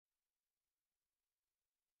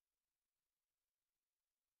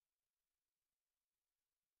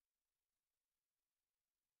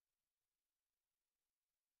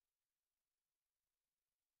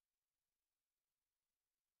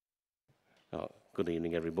Good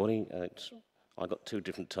evening, everybody. I got two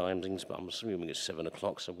different timings, but I'm assuming it's 7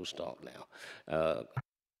 o'clock, so we'll start now.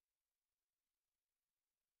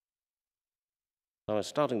 So I'm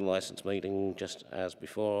starting the licence meeting just as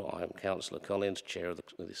before. I'm Councillor Collins, Chair of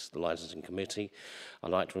the Licensing Committee.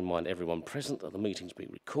 I'd like to remind everyone present that the meeting's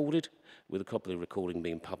being recorded, with a copy of the recording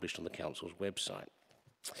being published on the Council's website.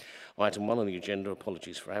 Item 1 on the agenda,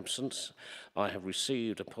 apologies for absence. I have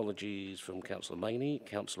received apologies from Councillor Maney,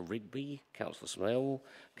 Councillor Rigby, Councillor Smell,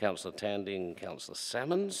 Councillor Tanding, and Councillor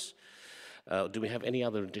Salmons. Do we have any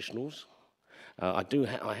other additionals? I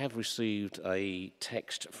have received a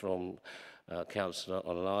text from Councillor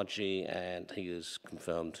Onalaji, and he has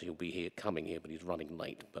confirmed he'll be coming here, but he's running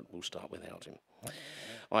late, but we'll start without him.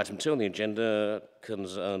 Item 2 on the agenda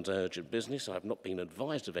concerns urgent business. I have not been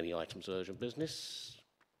advised of any items of urgent business.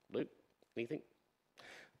 Luke, anything?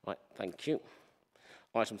 Right, thank you.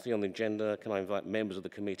 Item 3 on the agenda, can I invite members of the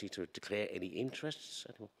committee to declare any interests?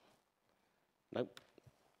 Anyone? No?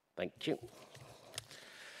 Thank you.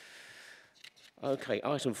 Okay,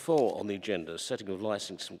 item 4 on the agenda, setting of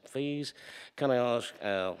licensing fees. Can I ask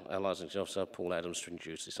our licensing officer, Paul Adams, to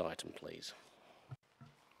introduce this item, please?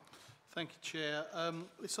 Thank you, Chair.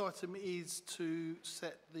 This item is to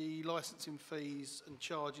set the licensing fees and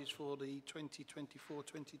charges for the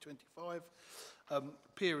 2024-2025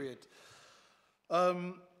 period.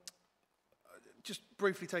 Just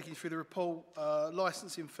briefly taking you through the report,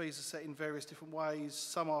 licensing fees are set in various different ways.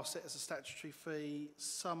 Some are set as a statutory fee,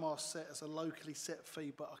 some are set as a locally set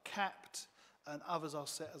fee but are capped, and others are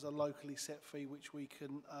set as a locally set fee which we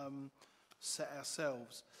can set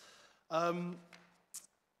ourselves.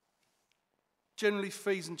 Generally,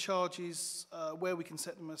 fees and charges, where we can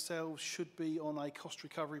set them ourselves, should be on a cost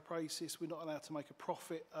recovery basis. We're not allowed to make a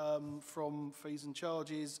profit from fees and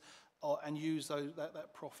charges and use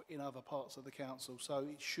that profit in other parts of the council. So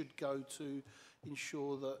it should go to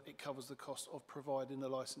ensure that it covers the cost of providing the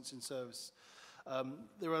licensing service.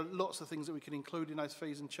 There are lots of things that we can include in those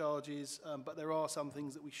fees and charges, but there are some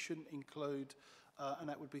things that we shouldn't include, and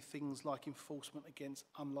that would be things like enforcement against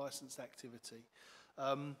unlicensed activity.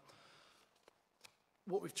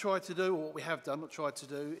 What we've tried to do, or what we have done, not tried to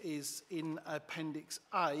do, is in Appendix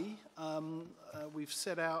A, we've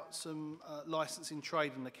set out some licensing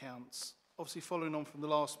trading accounts. Obviously following on from the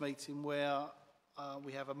last meeting where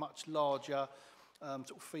we have a much larger sort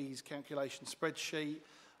of fees calculation spreadsheet.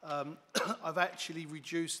 I've actually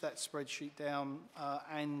reduced that spreadsheet down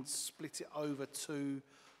and split it over to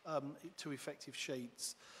effective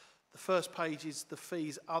sheets. The first page is the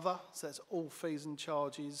fees other, so that's all fees and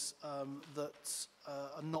charges that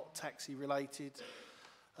are not taxi related.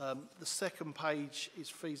 The second page is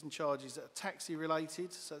fees and charges that are taxi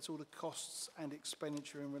related, so that's all the costs and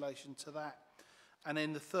expenditure in relation to that. And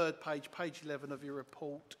then the third page, page 11 of your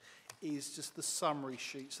report, is just the summary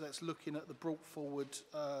sheet, so that's looking at the brought forward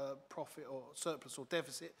profit or surplus or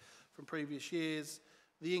deficit from previous years,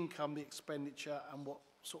 the income, the expenditure, and what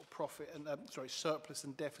sort of profit and surplus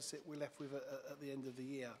and deficit we're left with at the end of the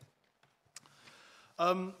year.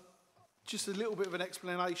 Just a little bit of an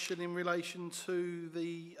explanation in relation to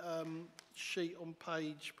the sheet on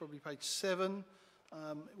probably page 7.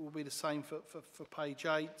 It will be the same for page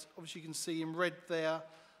 8. Obviously you can see in red there,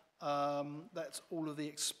 that's all of the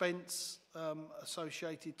expense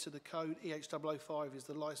associated to the code. EH005 is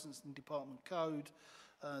the licensing department code,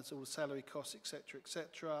 so all the salary costs, etc.,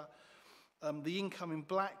 etc. The income in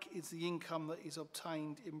black is the income that is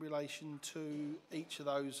obtained in relation to each of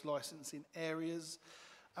those licensing areas.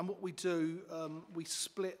 And what we do, we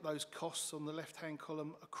split those costs on the left-hand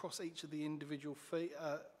column across each of the individual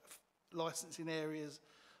licensing areas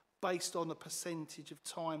based on a percentage of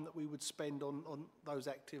time that we would spend on those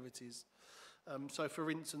activities. So for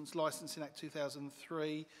instance, Licensing Act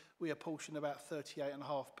 2003, we apportion about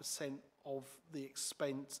 38.5% of the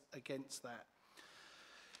expense against that.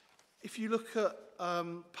 If you look at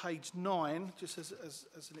page 9, just as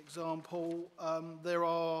an example, there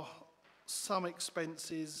are some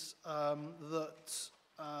expenses that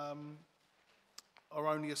are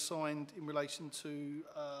only assigned in relation to,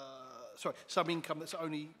 some income that's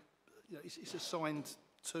only, it's assigned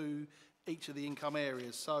to each of the income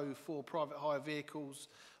areas. So for private hire vehicles,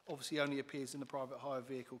 obviously only appears in the private hire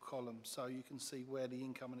vehicle column. So you can see where the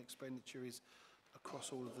income and expenditure is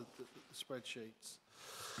across all of the spreadsheets.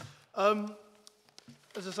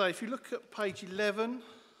 As I say, if you look at page 11,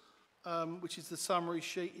 which is the summary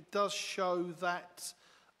sheet, it does show that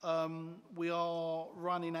we are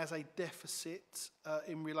running as a deficit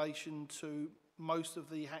in relation to most of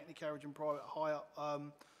the Hackney Carriage and private hire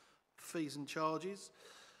fees and charges.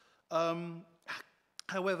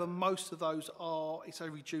 However, most of those it's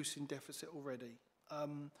a reducing deficit already.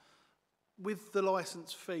 With the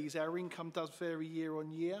licence fees, our income does vary year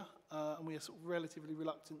on year, and we are sort of relatively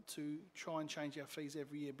reluctant to try and change our fees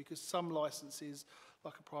every year because some licences,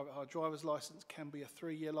 like a private hire driver's licence, can be a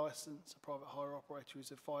 3-year licence, a private hire operator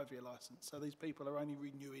is a 5-year licence. So these people are only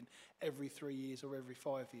renewing every 3 years or every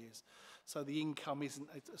 5 years. So the income isn't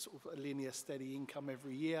a sort of a linear, steady income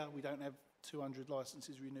every year. We don't have 200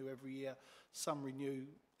 licences renew every year. Some renew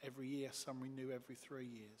every year, some renew every 3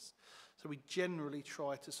 years. So we generally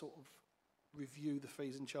try to sort of review the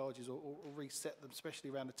fees and charges or reset them, especially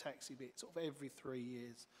around the taxi bit, sort of every 3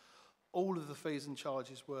 years. All of the fees and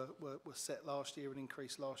charges were set last year and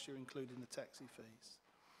increased last year, including the taxi fees.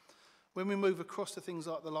 When we move across to things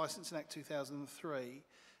like the Licensing Act 2003,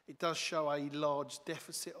 it does show a large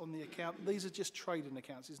deficit on the account. These are just trading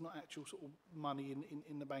accounts. It's not actual sort of money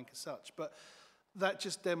in the bank as such. But that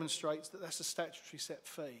just demonstrates that that's a statutory set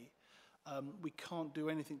fee. We can't do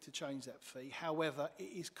anything to change that fee. However,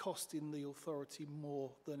 it is costing the authority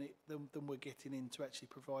more than we're getting in to actually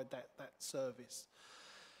provide that service.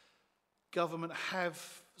 Government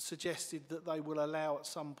have suggested that they will allow at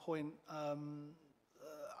some point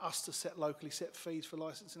us to set locally set fees for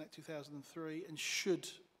Licensing Act 2003, and should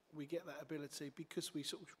we get that ability, because we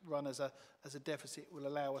sort of run as a deficit, will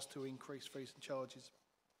allow us to increase fees and charges.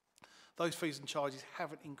 Those fees and charges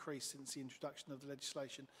haven't increased since the introduction of the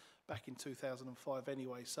legislation back in 2005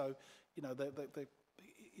 anyway, so you know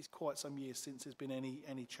it's quite some years since there's been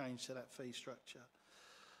any change to that fee structure.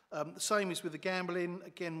 The same is with the gambling.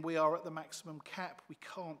 Again, we are at the maximum cap. We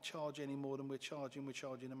can't charge any more than we're charging. We're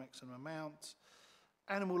charging a maximum amount.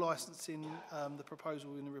 Animal licensing, the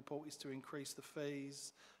proposal in the report is to increase the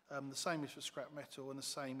fees. The same is for scrap metal, and the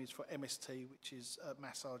same is for MST, which is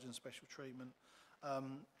massage and special treatment.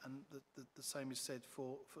 And the same is said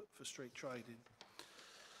for street trading.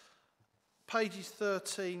 Pages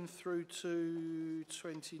 13 through to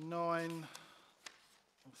 29,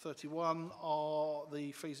 31 are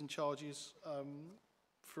the fees and charges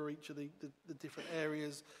for each of the different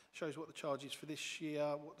areas. Shows what the charge is for this year,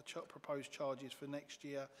 what the proposed charge is for next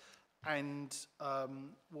year, and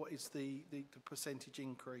what is the percentage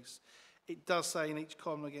increase. It does say in each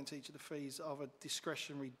column against each of the fees of a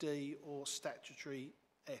discretionary D or statutory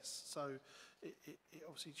S. So it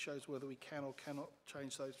obviously shows whether we can or cannot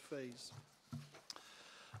change those fees.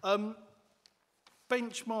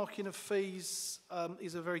 Benchmarking of fees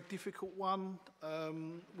is a very difficult one. I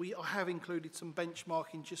have included some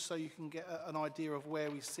benchmarking just so you can get an idea of where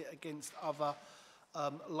we sit against other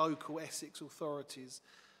local Essex authorities.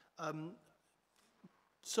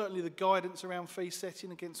 Certainly the guidance around fee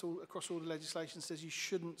setting across all the legislation says you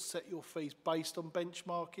shouldn't set your fees based on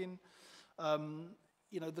benchmarking.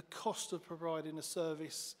 You know, the cost of providing a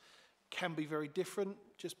service can be very different,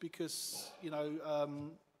 just because, you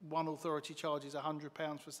know, one authority charges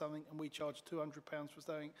 £100 for something and we charge £200 for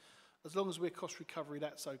something. As long as we're cost recovery,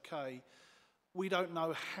 that's okay. We don't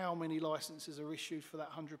know how many licences are issued for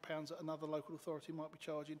that £100 that another local authority might be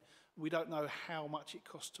charging. We don't know how much it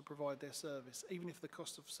costs to provide their service. Even if the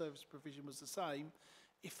cost of service provision was the same,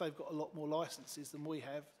 if they've got a lot more licences than we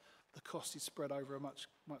have, the cost is spread over a much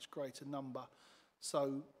greater number.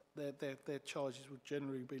 So their charges would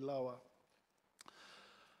generally be lower.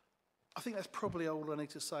 I think that's probably all I need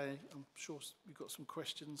to say. I'm sure you've got some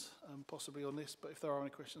questions possibly on this, but if there are any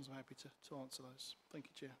questions, I'm happy to answer those. Thank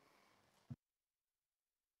you, Chair.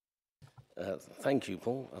 Thank you,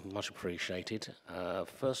 Paul. Much appreciated.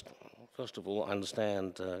 First of all, I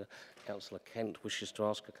understand Councillor Kent wishes to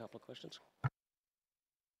ask a couple of questions.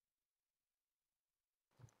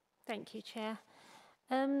 Thank you, Chair.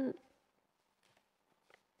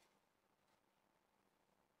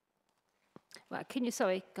 Right,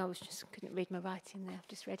 sorry, couldn't read my writing there. I've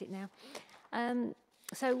just read it now.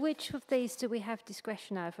 So which of these do we have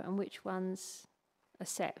discretion over, and which ones are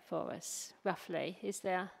set for us, roughly? Is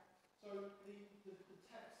there? So the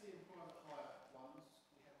taxi and private hire ones,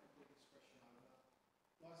 we have complete discretion over.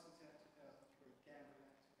 Licensing Act 2003, Gambling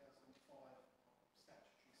Act 2005,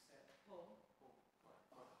 statutory set.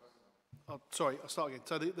 Oh, sorry, I'll start again.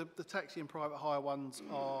 So the taxi and private hire ones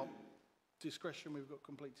are discretion. We've got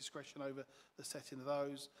complete discretion over the setting of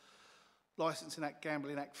those. Licensing Act,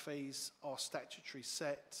 Gambling Act fees are statutory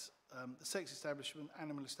set. The sex establishment,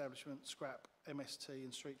 animal establishment, scrap, MST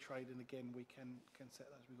and street trading, again, we can set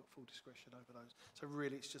those. We've got full discretion over those. So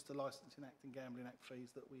really it's just the Licensing Act and Gambling Act fees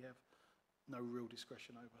that we have no real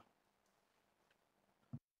discretion over.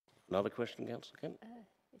 Another question, Councillor Kent?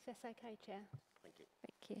 Is this okay, Chair? Thank you.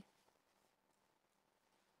 Thank you.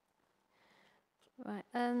 Right.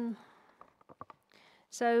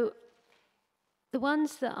 So The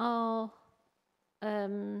ones that are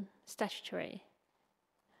statutory,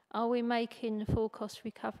 are we making full cost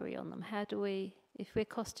recovery on them? How do we, if we're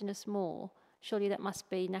costing us more, surely that must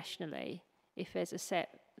be nationally if there's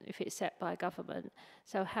if it's set by government.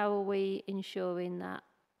 So how are we ensuring that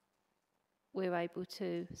we're able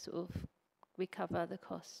to sort of recover the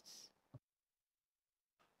costs?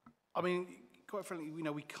 I mean, quite frankly,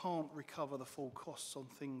 we can't recover the full costs on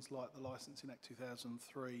things like the Licensing Act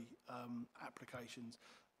 2003 applications.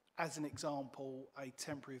 As an example, a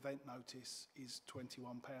temporary event notice is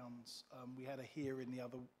 £21. We had a hearing the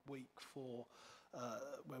other week for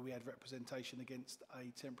where we had representation against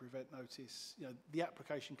a temporary event notice. The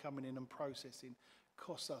application coming in and processing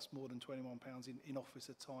costs us more than £21 in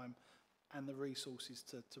officer time and the resources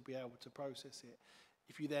to be able to process it.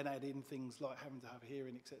 If you then add in things like having to have a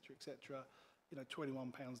hearing, etc.,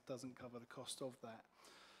 £21 doesn't cover the cost of that.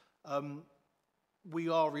 We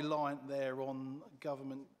are reliant there on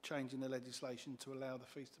government changing the legislation to allow the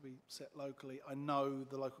fees to be set locally. I know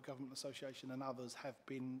the Local Government Association and others have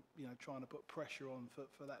been, trying to put pressure on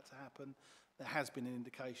for that to happen. There has been an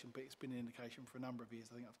indication, but it's been an indication for a number of years.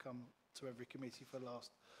 I think I've come to every committee for the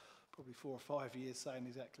last probably 4 or 5 years saying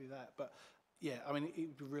exactly that. But yeah, I mean, it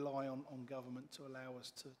would rely on government to allow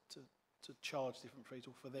us to charge different fees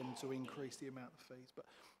or for them to increase the amount of fees. But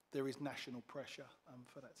there is national pressure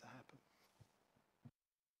for that to happen.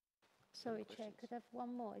 Sorry, Chair, could I have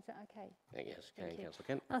one more? Is that okay? Yes, Thank you. Councillor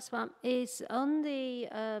Kent. Last one is on the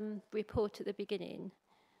report at the beginning.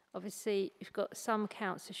 Obviously, you've got some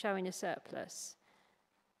accounts are showing a surplus,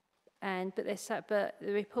 but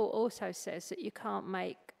the report also says that you can't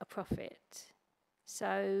make a profit.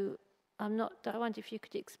 So I wonder if you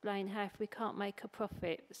could explain how, if we can't make a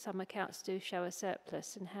profit, some accounts do show a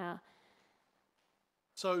surplus, and how.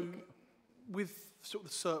 So, with sort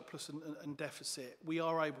of the surplus and deficit, we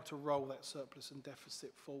are able to roll that surplus and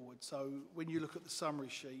deficit forward. So when you look at the summary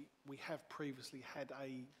sheet, we have previously had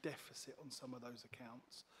a deficit on some of those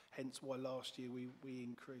accounts, hence why last year we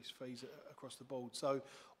increased fees across the board. So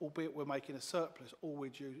albeit we're making a surplus, all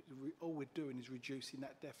we're doing is reducing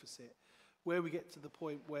that deficit. Where we get to the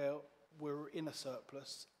point where we're in a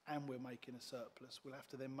surplus and we're making a surplus, we'll have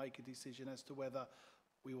to then make a decision as to whether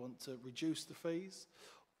we want to reduce the fees,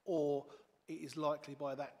 or it is likely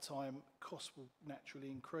by that time costs will naturally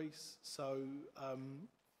increase. So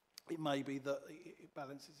it may be that it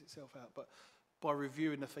balances itself out. But by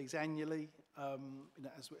reviewing the fees annually,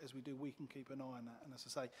 as we do, we can keep an eye on that. And as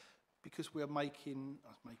I say, because we're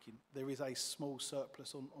there is a small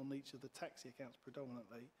surplus on each of the taxi accounts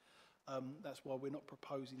predominantly. That's why we're not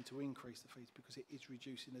proposing to increase the fees, because it is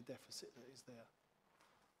reducing the deficit that is there.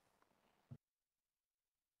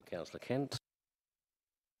 Councillor Kent.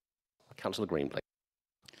 Councillor Green, please.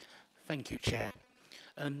 Thank you, Chair.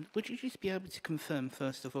 Would you just be able to confirm,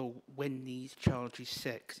 first of all, when these charges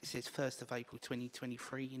set? 'Cause it says 1st of April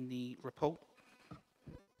 2023 in the report.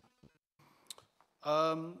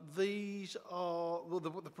 These are, well,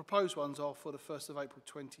 the proposed ones are for the 1st of April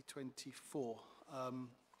 2024.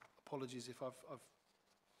 Apologies if I've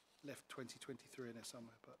left 2023 in there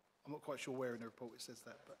somewhere, but I'm not quite sure where in the report it says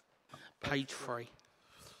that. But Page 3.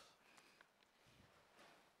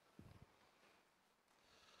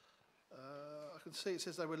 I can see it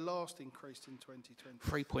says they were last increased in 2020.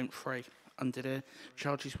 3.3 under the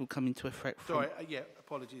charges will come into effect from... Sorry, yeah,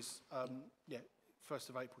 apologies. Yeah, 1st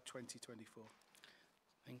of April 2024.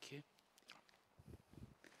 Thank you.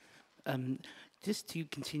 Just to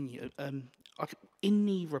continue, in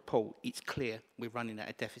the report, it's clear we're running at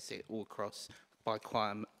a deficit all across by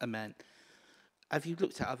quite a amount. Have you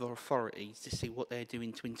looked at other authorities to see what they're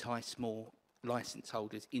doing to entice more licence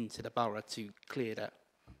holders into the borough to clear that?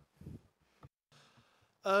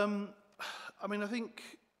 I mean, I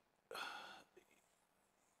think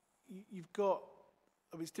you've got,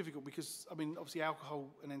 I mean, it's difficult because, I mean, obviously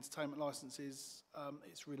alcohol and entertainment licences,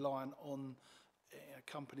 it's reliant on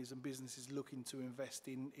companies and businesses looking to invest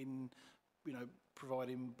in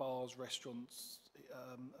providing bars, restaurants,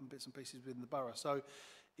 and bits and pieces within the borough. So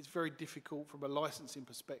it's very difficult from a licensing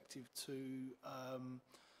perspective to,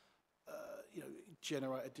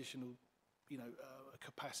 generate additional,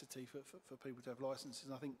 capacity for people to have licences.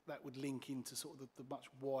 And I think that would link into sort of the much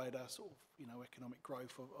wider sort of, economic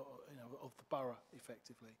growth of the borough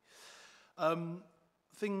effectively.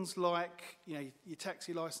 Things like, your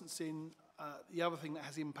taxi licensing. The other thing that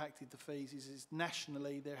has impacted the fees is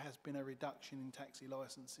nationally there has been a reduction in taxi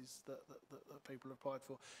licences that people have applied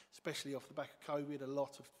for, especially off the back of COVID. A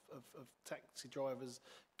lot of taxi drivers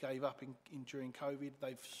gave up during COVID.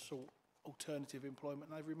 They've sought alternative employment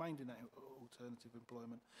and they've remained in that alternative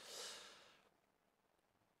employment.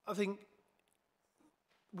 I think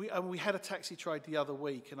We had a taxi trade the other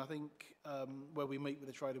week, and I think where we meet with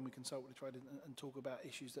the trade and we consult with the trade and talk about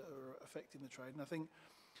issues that are affecting the trade. And I think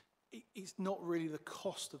it's not really the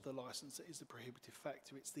cost of the licence that is the prohibitive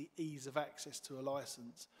factor, it's the ease of access to a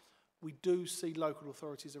licence. We do see local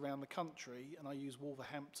authorities around the country, and I use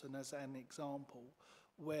Wolverhampton as an example,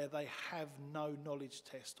 where they have no knowledge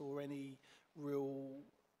test or any real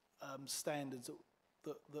standards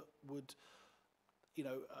that would, you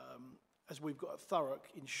know, as we've got at Thurrock,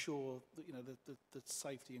 ensure that, you know, the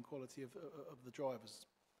safety and quality of the drivers.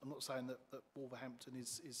 I'm not saying that Wolverhampton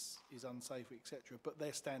is unsafe, etc., but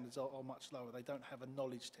their standards are much lower. They don't have a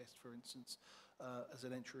knowledge test, for instance, as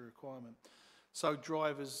an entry requirement. So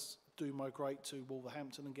drivers do migrate to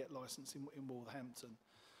Wolverhampton and get licensed in Wolverhampton.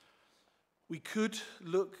 We could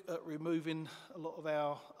look at removing a lot of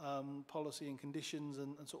our policy and conditions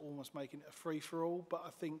and sort of almost making it a free-for-all, but I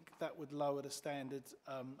think that would lower the standard.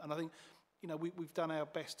 And I think, you know, we've done our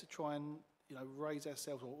best to try and, you know, raise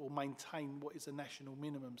ourselves or maintain what is a national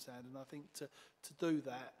minimum standard. And I think to do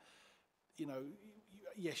that, you know,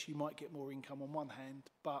 yes, you might get more income on one hand,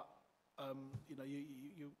 but you know,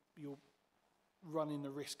 you're running the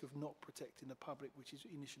risk of not protecting the public, which is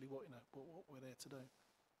initially what, you know, what we're there to do.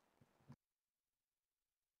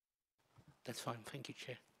 That's fine. Thank you,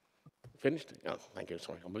 Chair. Finished? Oh, thank you.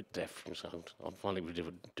 Sorry, I'm a bit deaf, so I'm finding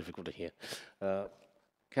it difficult to hear.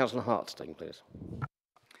 Councillor Hartstein, please.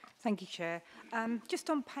 Thank you, Chair. Just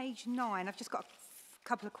on page 9, I've just got a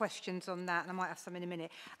couple of questions on that, and I might have some in a minute.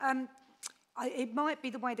 It might be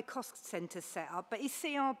the way the cost centre's set up, but is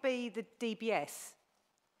CRB the DBS?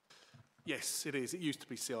 Yes, it is. It used to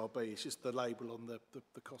be CRB. It's just the label on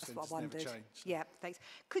the cost centre's never changed. Yeah, thanks.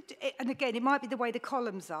 And again, it might be the way the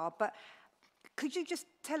columns are, but could you just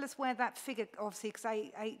tell us where that figure, obviously, because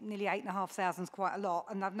nearly 8,500 is quite a lot,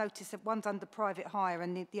 and I've noticed that one's under private hire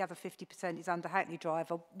and the other 50% is under Hackney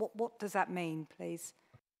driver. What does that mean, please?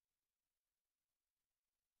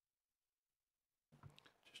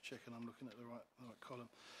 Just checking I'm looking at the right column.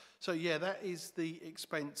 So, yeah, that is the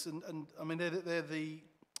expense, and I mean, they're the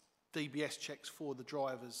DBS checks for the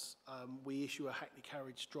drivers. We issue a Hackney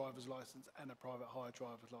carriage driver's licence and a private hire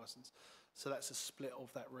driver's licence. So that's a split of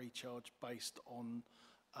that recharge based on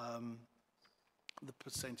the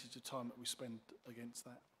percentage of time that we spend against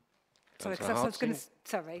that. Sorry, I was going to.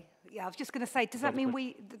 Sorry, yeah, I was just going to say. Does that mean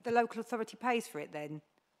the local authority pays for it then,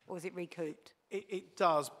 or is it recouped? It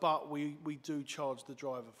does, but we do charge the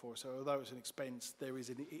driver for it. So although it's an expense,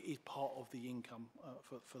 it is part of the income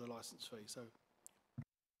for the licence fee. So.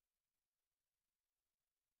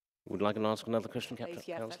 Would you like to ask another question, Captain?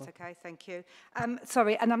 Yeah, that's okay, thank you.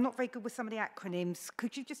 Sorry, and I'm not very good with some of the acronyms.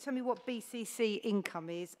 Could you just tell me what BCC income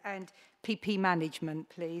is and PP management,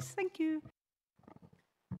 please? Thank you.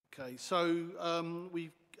 Okay, so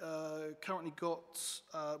we've currently got,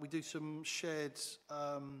 we do some shared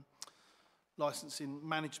licensing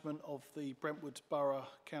management of the Brentwood Borough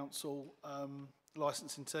Council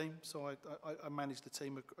licensing team. So I manage the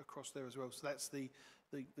team across there as well. So that's the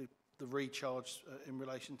recharge in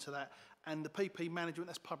relation to that. And the PP management,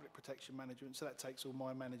 that's public protection management, so that takes all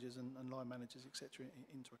my managers and line managers, etc.,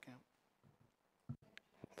 into account.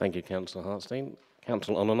 Thank you, Councillor Hartstein.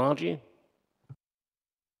 Councillor Onanaji.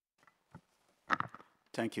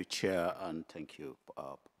 Thank you, Chair, and thank you,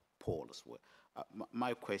 Paul, as well.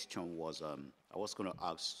 My question was, I was going to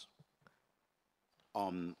ask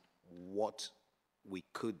what we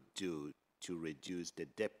could do to reduce the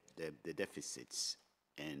deficits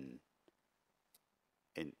in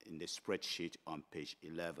the spreadsheet on page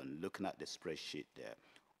 11. Looking at the spreadsheet there,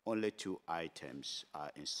 only 2 items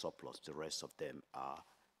are in surplus. The rest of them are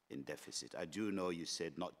in deficit. I do know you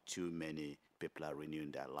said not too many people are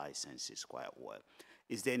renewing their licenses quite well.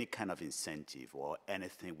 Is there any kind of incentive or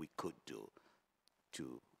anything we could do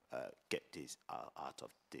to get this out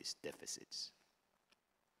of these deficits?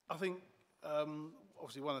 I think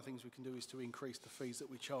obviously one of the things we can do is to increase the fees that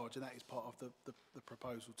we charge, and that is part of the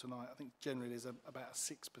proposal tonight. I think generally there's about a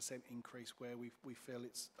 6% increase where we feel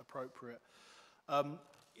it's appropriate.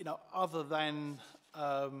 You know, other than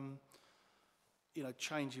you know,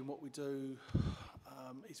 changing what we do,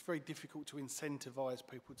 it's very difficult to incentivise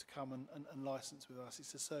people to come and licence with us.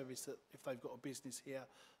 It's a service that if they've got a business here,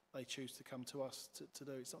 they choose to come to us to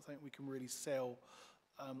do. It's not something we can really sell.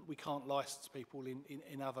 We can't license people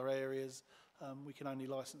in other areas. We can only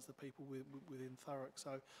license the people within Thurrock.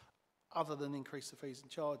 So other than increase the fees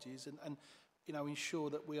and charges and you know, ensure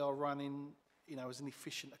that we are running, you know, as an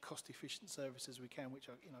efficient, a cost-efficient service as we can, which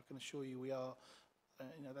I can assure you we are.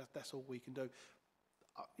 You know, that's all we can do.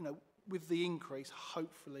 You know, with the increase,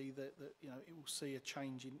 hopefully that you know, it will see a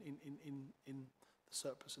change in the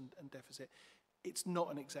surplus and deficit. it's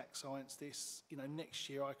not an exact science, this. You know, next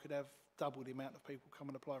year I could have double the amount of people come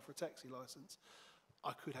and apply for a taxi licence.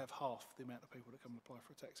 I could have half the amount of people that come and apply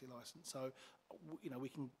for a taxi licence. So, you know, we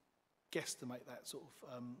can guesstimate that sort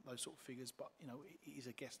of, those sort of figures, but, you know, it is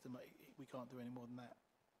a guesstimate. We can't do any more than that.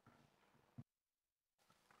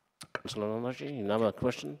 Councillor Nanaji, another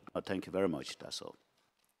question? Thank you very much, that's all.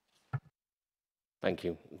 Thank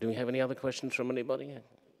you. Do we have any other questions from anybody?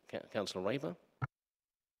 Councillor Raper?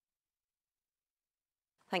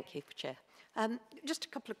 Thank you, Chair. Just a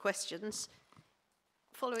couple of questions.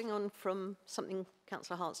 Following on from something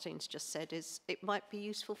Councillor Hartstein's just said, is it might be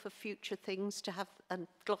useful for future things to have a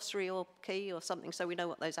glossary or key or something so we know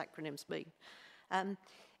what those acronyms mean.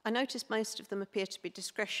 I noticed most of them appear to be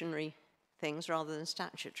discretionary things rather than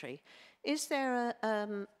statutory. Is there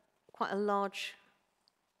quite a large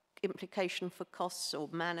implication for costs or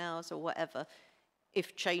man hours or whatever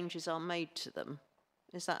if changes are made to them?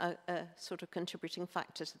 Is that a sort of contributing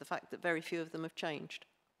factor to the fact that very few of them have changed?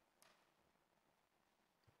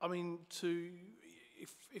 I mean,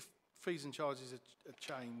 if fees and charges are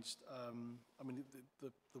changed, I mean,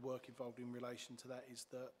 the work involved in relation to that is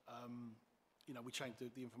that, you know, we change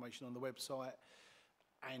the information on the website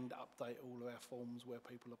and update all of our forms where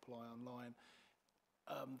people apply online.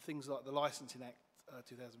 Things like the Licensing Act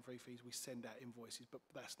 2003 fees, we send out invoices, but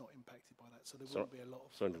that's not impacted by that. So there wouldn't be a lot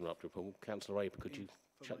of... Sorry to interrupt you, Paul. Councillor Raper, could you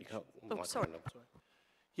shut your microphone sorry. off?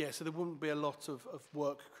 Yeah, so there wouldn't be a lot of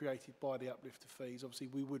work created by the uplift of fees. Obviously,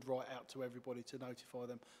 we would write out to everybody to notify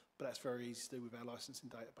them, but that's very easy to do with our licensing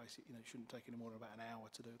database. You know, it shouldn't take any more than about an hour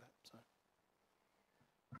to do that. So.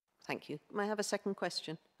 Thank you. May I have a second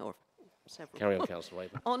question? Or several? Carry on, Councillor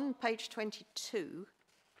Raper. On page 22,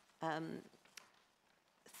 oh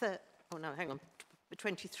no, hang on,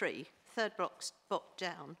 23, third box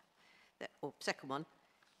down, or second one,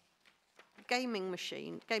 gaming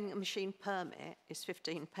machine permit is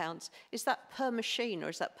 £15. Is that per machine or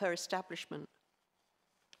is that per establishment?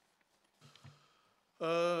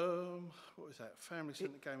 What is that? Family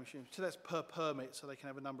centre game machine. So that's per permit, so they can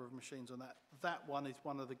have a number of machines on that. That one is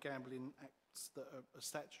one of the gambling acts that are a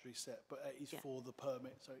statutory set, but it is for the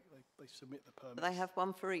permit, so they submit the permit. They have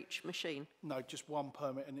one for each machine? No, just one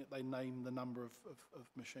permit, and they name the number of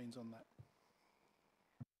machines on that.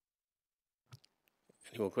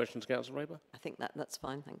 Any more questions, Councillor Raper? I think that's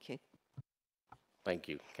fine, thank you. Thank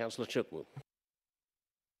you. Councillor Chuckwood.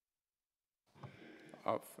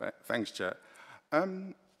 Thanks, Chair.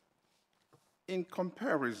 In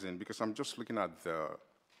comparison, because I'm just looking at the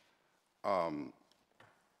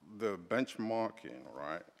benchmarking,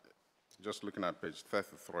 right? Just looking at page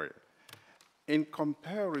 33. In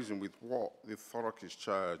comparison with what the Thurrock is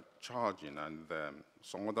charging and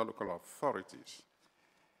some other local authorities,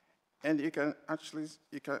 and you can actually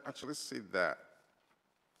see that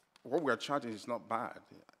what we are charging is not bad.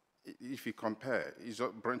 If you compare,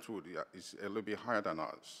 Brentwood is a little bit higher than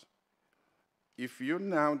us. If you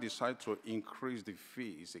now decide to increase the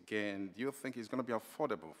fees again, do you think it's going to be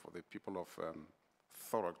affordable for the people of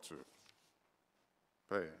Thurrock to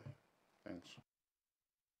pay? Thanks.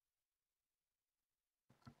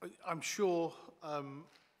 I'm sure,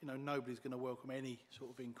 you know, nobody's going to welcome any sort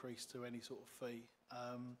of increase to any sort of fee.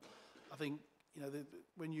 I think, you know,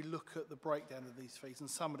 when you look at the breakdown of these fees, and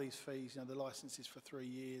some of these fees, you know, the licence is for 3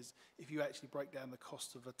 years. If you actually break down the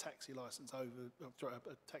cost of a taxi licence a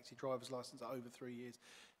taxi driver's licence over 3 years,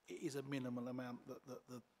 it is a minimal amount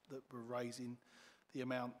that we're raising, the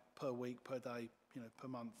amount per week, per day, you know, per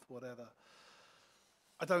month, whatever.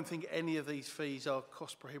 I don't think any of these fees are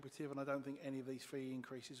cost prohibitive, and I don't think any of these fee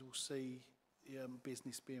increases will see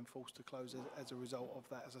business being forced to close as a result of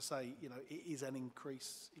that. As I say, you know, it is an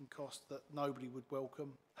increase in cost that nobody would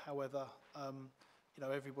welcome. However, you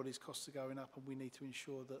know, everybody's costs are going up, and we need to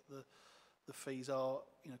ensure that the fees are,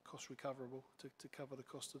 you know, cost recoverable to cover the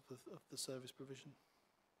cost of the service provision.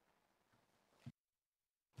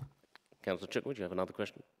 Councillor Chuckwood, you have another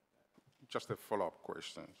question? Just a follow-up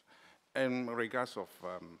question. In regards of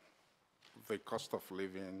the cost of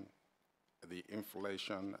living, the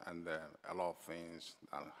inflation, and a lot of things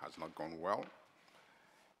that has not gone well,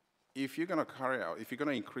 if you're going to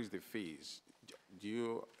increase the fees, do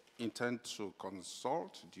you intend to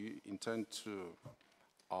consult? Do you intend to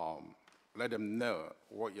let them know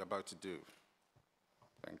what you're about to do?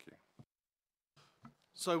 Thank you.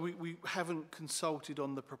 So we haven't consulted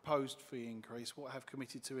on the proposed fee increase. What I have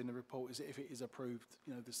committed to in the report is that if it is approved,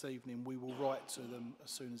 you know, this evening, we will write to them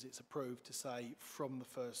as soon as it's approved to say from the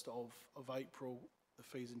 1st of April, the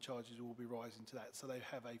fees and charges will be rising to that. So they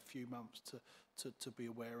have a few months to be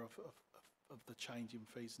aware of the change in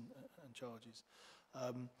fees and charges.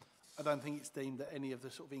 I don't think it's deemed that any of the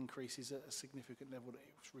sort of increases at a significant level that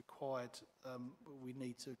it's required. We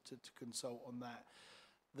need to consult on that.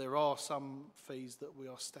 There are some fees that we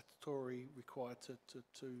are statutorily required to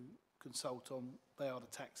consult on. They are the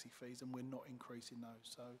taxi fees, and we're not increasing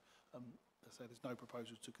those. So, as I say, there's no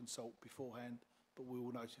proposal to consult beforehand, but we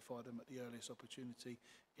will notify them at the earliest opportunity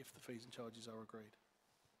if the fees and charges are agreed.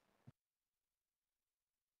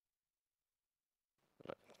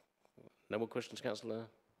 No more questions, Councillor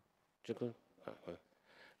Jiggler?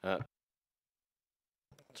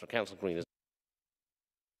 So, Councillor Green is.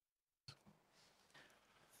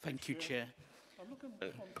 Thank you, Chair. I'm looking on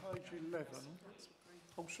page 11.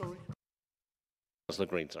 Oh, sorry. Councillor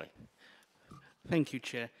Green, sorry. Thank you,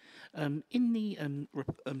 Chair. In the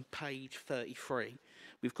page 33,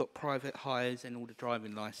 we've got private hires and all the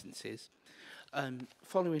driving licences.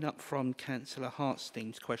 Following up from Councillor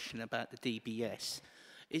Hartstein's question about the DBS,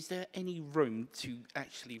 is there any room to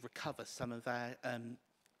actually recover some of our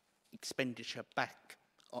expenditure back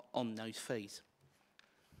on those fees?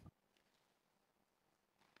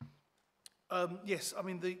 Yes, I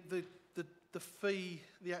mean the fee,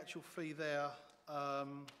 the actual fee there.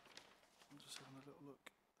 I'm just having a little look.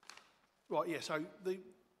 Right, yeah. So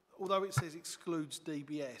although it says excludes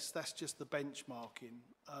DBS, that's just the benchmarking.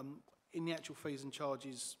 In the actual fees and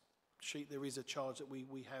charges sheet, there is a charge that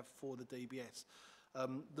we have for the DBS.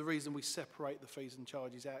 The reason we separate the fees and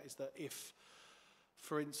charges out is that if,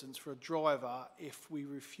 for instance, for a driver, if we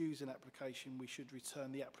refuse an application, we should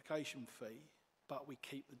return the application fee, but we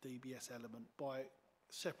keep the DBS element. By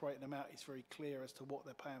separating them out, it's very clear as to what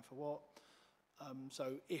they're paying for what.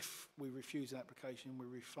 So if we refuse an application, we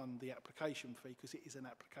refund the application fee because it is an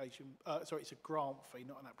application, it's a grant fee,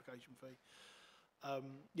 not an application fee.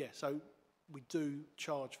 Yeah, so we do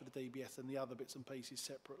charge for the DBS and the other bits and pieces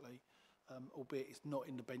separately, albeit it's not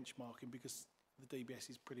in the benchmarking because the DBS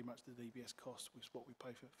is pretty much the DBS cost, which is what we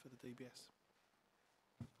pay for the DBS.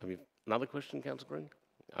 Have you another question, Councillor Green?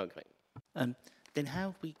 Okay. Then how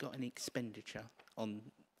have we got an expenditure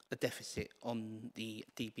on a deficit on the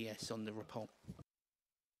DBS on the report?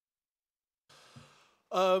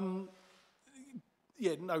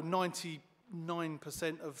 Yeah, no,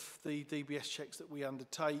 99% of the DBS checks that we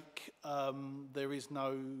undertake, there is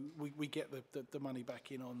no, we get the money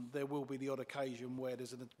back in on. There will be the odd occasion where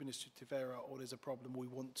there's an administrative error or there's a problem, we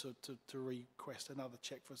want to request another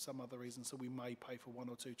check for some other reason, so we may pay for 1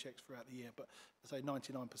 or 2 checks throughout the year, but I say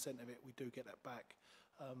 99% of it, we do get that back.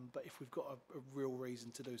 But if we've got a real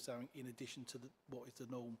reason to do something in addition to what is the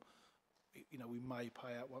norm, you know, we may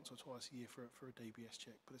pay out once or twice a year for a DBS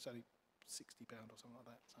check, but it's only £60 or something like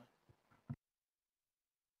that. So.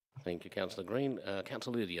 Thank you, Councillor Green.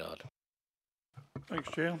 Councillor Lydiard.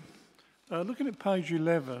 Thanks, Chair. Looking at page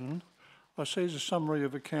 11, I see there's a summary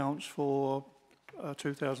of accounts for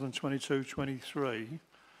 2022-23.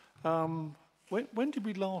 When did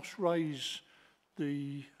we last raise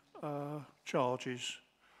the charges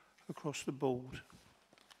across the board?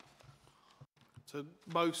 So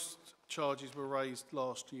most charges were raised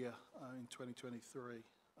last year in 2023.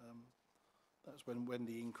 That's when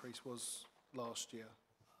the increase was last year.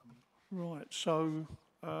 Right, so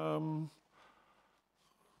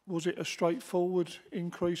was it a straightforward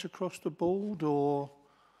increase across the board, or,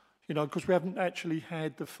 you know, because we haven't actually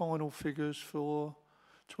had the final figures for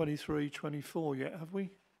 23-24 yet, have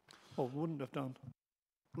we? Or wouldn't have done?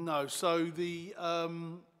 No, so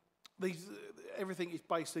everything is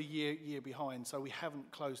based a year behind, so we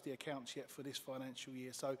haven't closed the accounts yet for this financial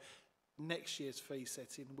year. So next year's fee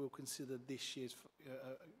setting will consider this year's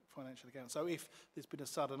financial account. So if there's been a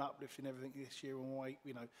sudden uplift in everything this year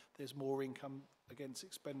and there's more income against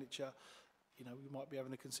expenditure, you know, we might be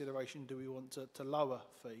having a consideration, do we want to lower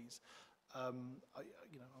fees? I'm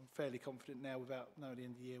fairly confident now, without knowing the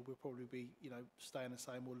end of the year, we'll probably be, staying the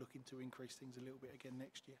same or looking to increase things a little bit again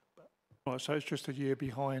next year. But right, so it's just a year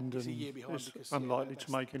behind, it's and a year behind it's because, unlikely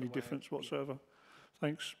to make any difference whatsoever.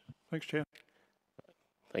 Thanks, Chair.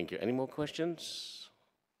 Thank you. Any more questions?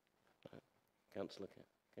 Councillor Kent?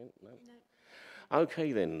 No?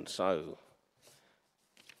 Okay then, so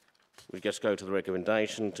we just go to the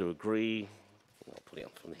recommendation to agree. I'll put it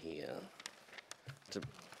up from here. To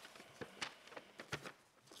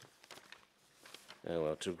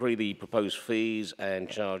agree the proposed fees and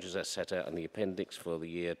charges as set out in the appendix for the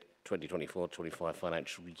year 2024-25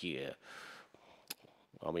 financial year.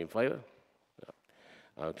 Are we in favour?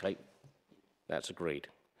 No. Okay, that's agreed.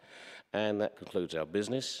 And that concludes our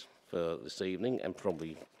business for this evening and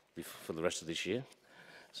probably for the rest of this year.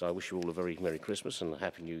 So I wish you all a very Merry Christmas and a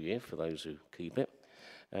Happy New Year for those who keep it.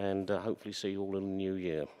 And hopefully see you all in the new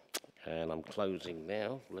year. And I'm closing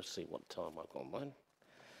now. Let's see what time I've got on mine.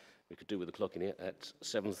 We could do with the clock in here at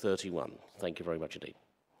 7:31. Thank you very much indeed.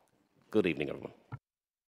 Good evening, everyone.